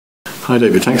Hi,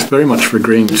 David. Thanks very much for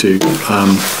agreeing to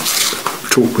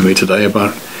talk with me today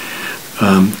about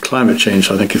climate change,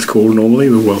 I think it's called normally.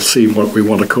 We'll see what we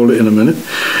want to call it in a minute.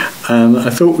 And I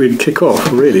thought we'd kick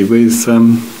off really with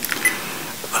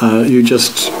you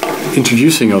just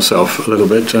introducing yourself a little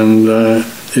bit and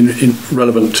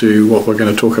relevant to what we're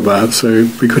going to talk about. So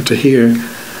it'd be good to hear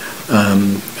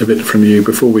a bit from you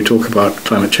before we talk about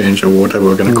climate change or whatever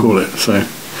we're going to call it. So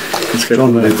let's go.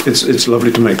 John, it's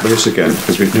lovely to make this again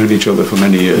because we've known each other for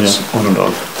many years, on and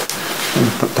off.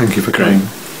 And thank you for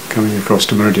coming across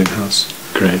to Meridian House.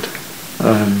 Great.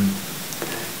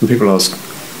 When people ask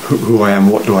who I am,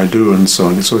 what do I do, and so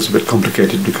on, it's always a bit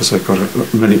complicated because I've got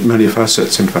many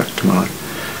facets, in fact, to my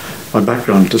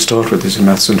background to start with is in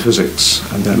maths and physics,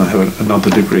 and then I have another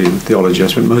degree in theology. I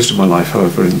spent most of my life,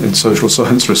 however, in social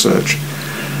science research,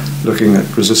 looking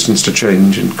at resistance to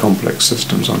change in complex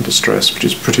systems under stress, which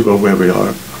is pretty well where we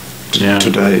are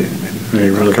today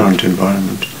in our current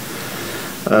environment.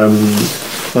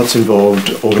 That's involved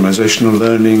organisational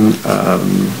learning,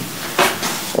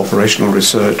 operational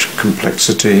research,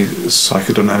 complexity,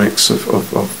 psychodynamics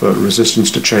of resistance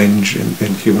to change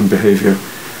in human behaviour,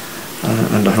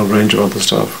 and a whole range of other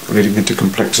stuff, leading into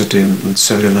complexity and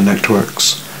cellular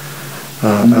networks,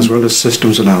 as well as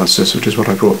systems analysis, which is what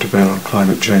I brought to bear on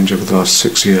climate change over the last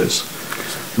 6 years.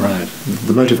 Right.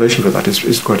 The motivation for that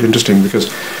is quite interesting because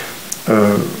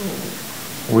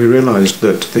we realised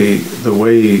that the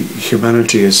way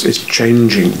humanity is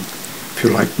changing, if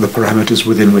you like, the parameters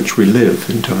within which we live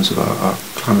in terms of our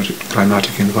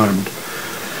climatic environment,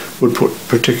 would put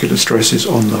particular stresses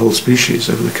on the whole species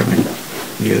over the coming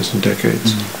years and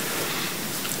decades.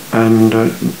 And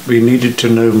we needed to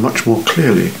know much more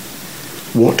clearly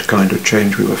what kind of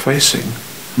change we were facing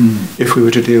if we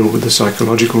were to deal with the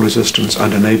psychological resistance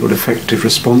and enable effective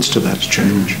response to that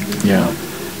change.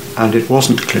 And it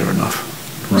wasn't clear enough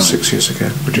 6 years ago,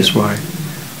 which is why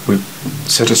we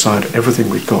set aside everything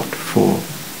we got for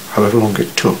however long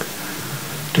it took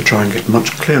to try and get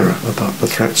much clearer about the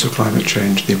threats of climate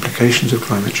change, the implications of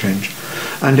climate change,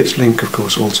 and its link, of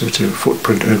course, also to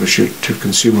footprint overshoot, to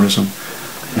consumerism,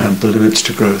 and the limits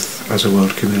to growth as a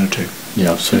world community.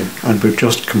 And we've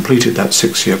just completed that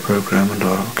 6-year programme and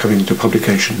are coming to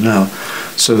publication now,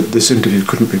 so this interview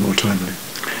couldn't be more timely.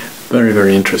 Very,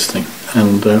 very interesting.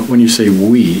 And when you say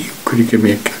we, could you give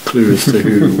me a clue as to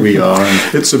who we are?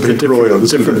 And it's a bit royal,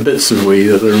 different bits of we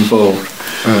that are involved.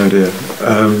 Oh dear.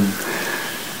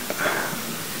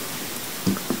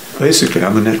 Basically,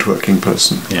 I'm a networking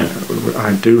person.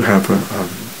 I do have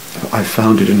I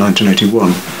founded in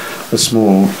 1981 a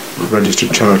small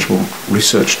registered charitable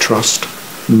research trust,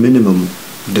 minimum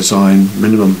design,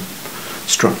 minimum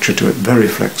structure to it, very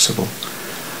flexible,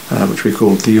 which we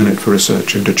called the Unit for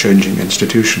Research into Changing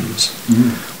Institutions,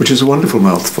 which is a wonderful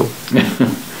mouthful,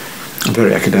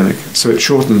 very academic. So it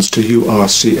shortens to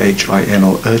URCHIN,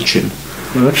 or Urchin.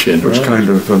 Which kind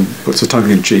of puts a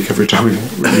tongue in cheek every time we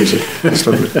use it. It's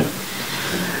lovely.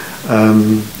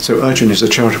 So Urchin is a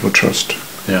charitable trust,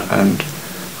 and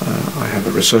I have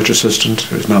a research assistant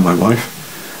who is now my wife,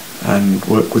 and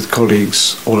work with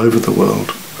colleagues all over the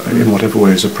world in whatever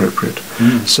way is appropriate.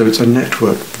 So it's a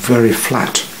network, very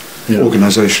flat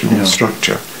organisational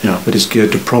structure that is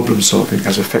geared to problem solving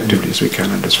as effectively as we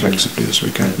can and as flexibly as we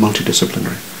can,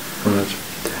 multidisciplinary.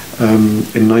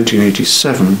 In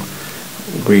 1987,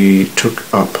 we took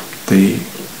up the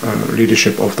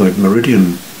leadership of the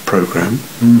Meridian programme,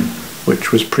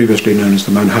 which was previously known as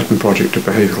the Manhattan Project of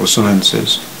Behavioural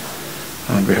Sciences,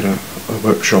 and we had a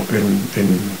workshop in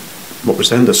what was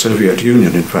then the Soviet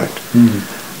Union, in fact,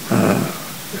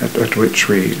 at which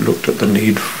we looked at the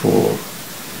need for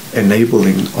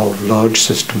enabling of large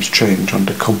systems change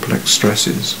under complex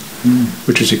stresses,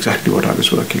 which is exactly what I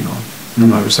was working on,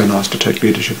 and I was then asked to take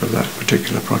leadership of that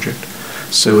particular project.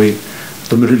 So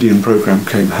the Meridian programme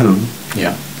came home,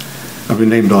 and we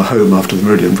named our home after the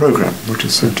Meridian programme, which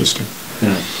is interesting.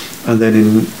 And then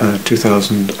in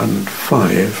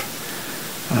 2005,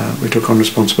 we took on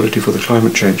responsibility for the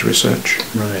climate change research.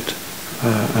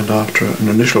 And after an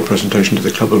initial presentation to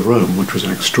the Club of Rome, which was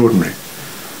an extraordinary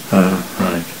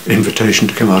invitation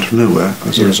to come out of nowhere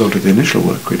as a result of the initial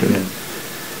work we did,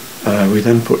 we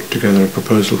then put together a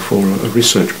proposal for a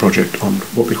research project on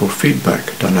what we call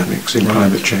feedback dynamics in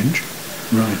climate change.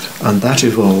 And that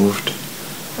evolved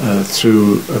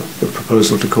through a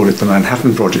proposal to call it the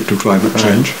Manhattan Project of Climate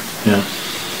Change,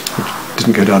 which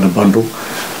didn't go down a bundle.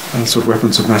 Sort of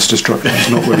weapons of mass destruction is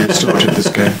not where we started this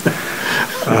game.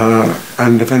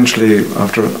 And eventually,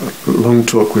 after a long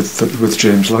talk with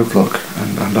James Lovelock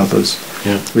and others,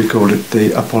 we called it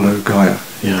the Apollo Gaia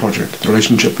project, the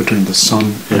relationship between the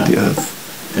sun and the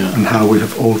earth. Yeah. and how we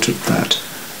have altered that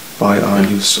by our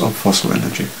use of fossil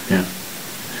energy. Yeah.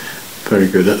 Very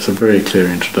good. That's a very clear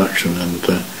introduction, and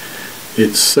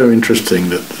it's so interesting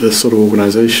that the sort of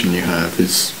organisation you have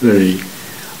is very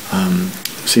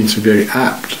seems to be very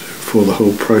apt for the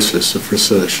whole process of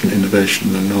research and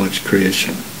innovation and knowledge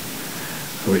creation,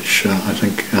 which I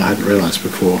think I hadn't realised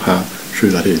before how true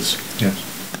that is. Yes.